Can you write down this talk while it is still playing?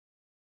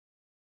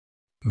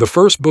The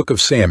First Book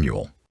of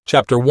Samuel,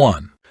 Chapter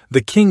 1,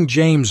 the King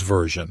James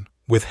Version,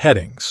 with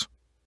headings.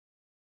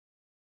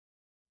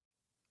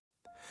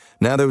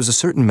 Now there was a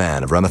certain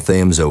man of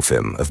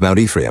Ramathaim-Zophim, of Mount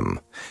Ephraim,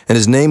 and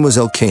his name was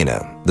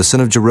Elkanah, the son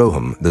of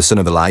Jeroham, the son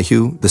of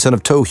Elihu, the son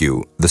of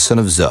Tohu, the son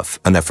of Zuph,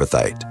 an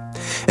Ephrathite.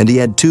 And he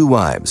had 2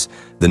 wives.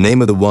 The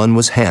name of the one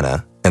was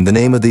Hannah, and the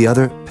name of the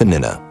other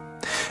Peninnah.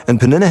 And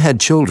Peninnah had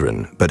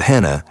children, but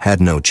Hannah had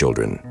no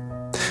children.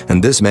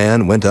 And this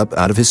man went up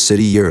out of his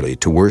city yearly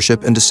to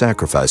worship and to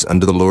sacrifice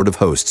unto the Lord of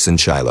hosts in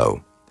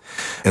Shiloh.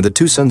 And the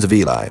 2 sons of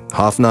Eli,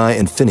 Hophni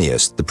and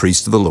Phinehas, the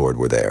priests of the Lord,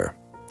 were there.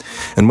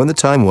 And when the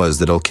time was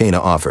that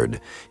Elkanah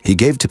offered, he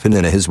gave to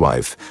Peninnah his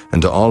wife,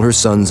 and to all her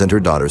sons and her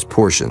daughters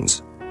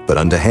portions. But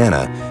unto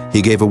Hannah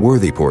he gave a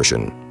worthy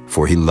portion,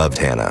 for he loved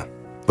Hannah.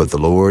 But the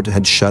Lord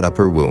had shut up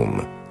her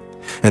womb.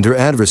 And her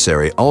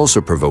adversary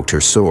also provoked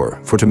her sore,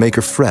 for to make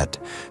her fret,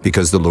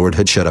 because the Lord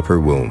had shut up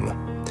her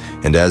womb.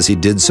 And as he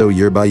did so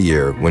year by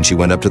year, when she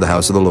went up to the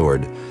house of the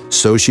Lord,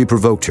 so she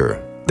provoked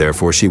her.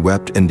 Therefore she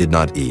wept and did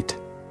not eat.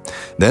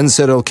 Then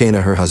said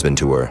Elkanah her husband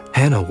to her,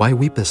 Hannah, why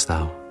weepest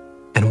thou?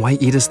 And why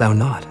eatest thou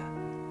not?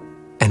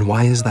 And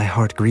why is thy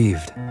heart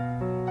grieved?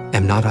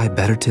 Am not I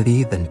better to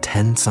thee than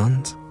 10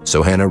 sons?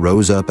 So Hannah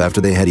rose up after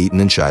they had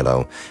eaten in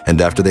Shiloh,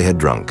 and after they had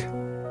drunk.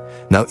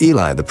 Now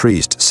Eli the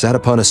priest sat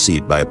upon a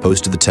seat by a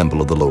post of the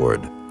temple of the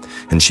Lord.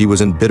 And she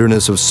was in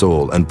bitterness of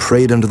soul, and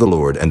prayed unto the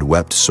Lord, and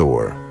wept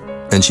sore.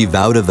 And she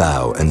vowed a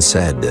vow, and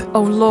said,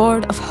 O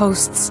Lord of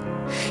hosts,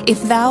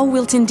 if thou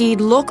wilt indeed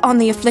look on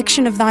the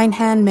affliction of thine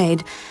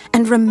handmaid,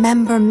 and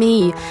remember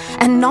me,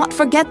 and not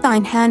forget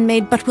thine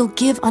handmaid, but will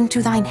give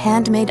unto thine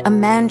handmaid a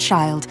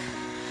man-child,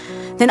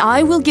 then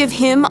I will give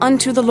him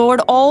unto the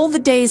Lord all the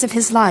days of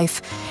his life,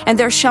 and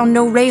there shall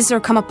no razor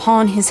come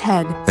upon his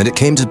head. And it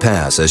came to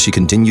pass, as she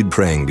continued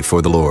praying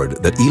before the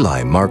Lord, that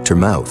Eli marked her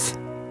mouth.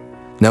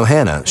 Now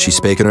Hannah, she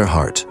spake in her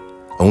heart,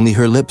 only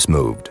her lips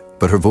moved,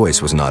 but her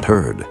voice was not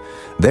heard.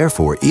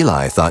 Therefore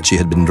Eli thought she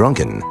had been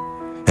drunken.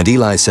 And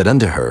Eli said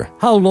unto her,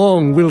 How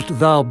long wilt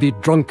thou be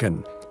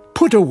drunken?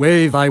 Put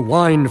away thy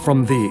wine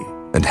from thee.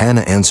 And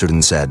Hannah answered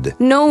and said,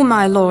 No,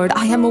 my lord,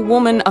 I am a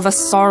woman of a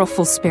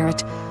sorrowful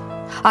spirit.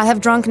 I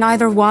have drunk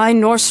neither wine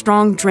nor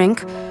strong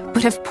drink,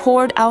 but have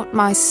poured out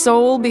my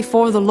soul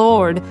before the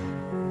Lord.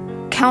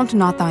 Count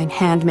not thine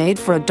handmaid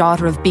for a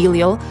daughter of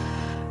Belial,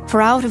 for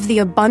out of the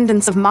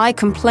abundance of my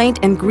complaint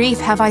and grief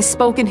have I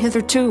spoken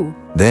hitherto.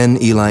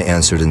 Then Eli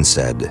answered and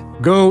said,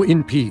 Go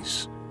in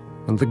peace,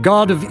 and the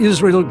God of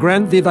Israel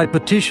grant thee thy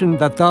petition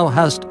that thou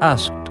hast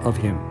asked of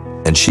him.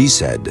 And she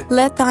said,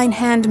 Let thine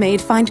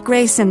handmaid find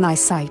grace in thy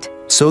sight.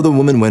 So the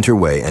woman went her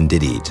way and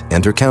did eat,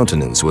 and her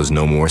countenance was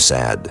no more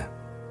sad.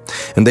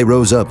 And they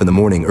rose up in the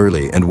morning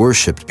early, and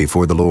worshipped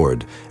before the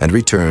Lord, and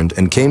returned,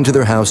 and came to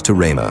their house to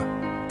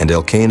Ramah. And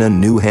Elkanah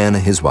knew Hannah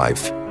his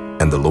wife,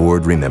 and the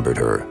Lord remembered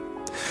her.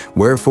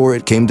 Wherefore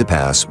it came to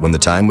pass, when the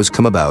time was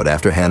come about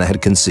after Hannah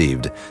had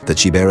conceived, that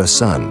she bare a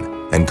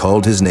son, and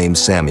called his name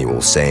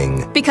Samuel,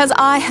 saying, Because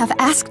I have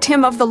asked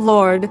him of the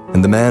Lord.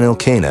 And the man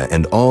Elkanah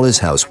and all his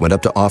house went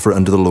up to offer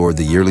unto the Lord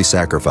the yearly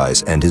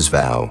sacrifice and his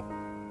vow.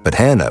 But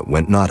Hannah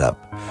went not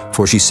up,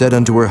 for she said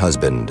unto her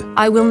husband,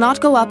 I will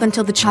not go up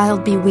until the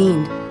child be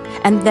weaned,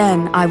 and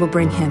then I will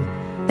bring him,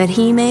 that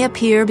he may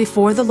appear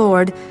before the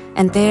Lord,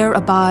 and there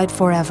abide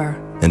forever.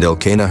 And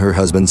Elkanah her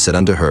husband said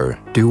unto her,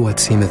 Do what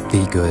seemeth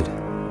thee good.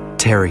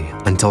 Tarry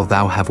until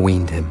thou have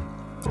weaned him.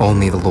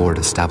 Only the Lord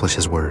establish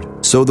his word.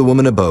 So the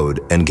woman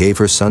abode, and gave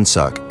her son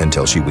suck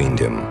until she weaned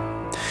him.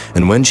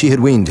 And when she had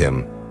weaned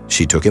him,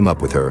 she took him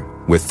up with her,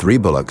 with 3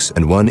 bullocks,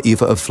 and 1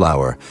 ephah of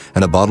flour,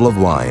 and a bottle of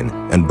wine,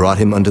 and brought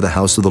him unto the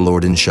house of the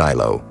Lord in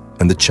Shiloh,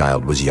 and the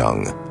child was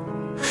young.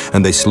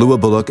 And they slew a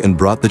bullock, and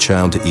brought the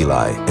child to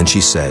Eli, and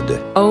she said,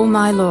 O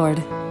my Lord,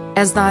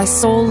 as thy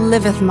soul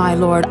liveth, my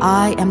Lord,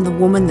 I am the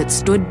woman that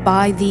stood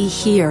by thee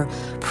here,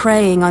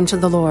 praying unto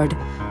the Lord.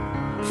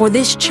 For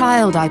this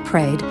child I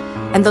prayed,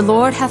 and the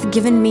Lord hath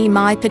given me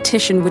my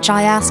petition which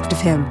I asked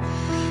of him.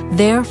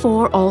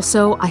 Therefore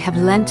also I have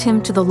lent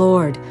him to the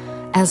Lord.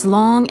 As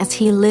long as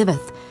he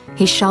liveth,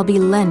 he shall be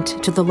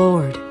lent to the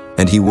Lord.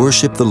 And he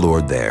worshipped the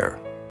Lord there.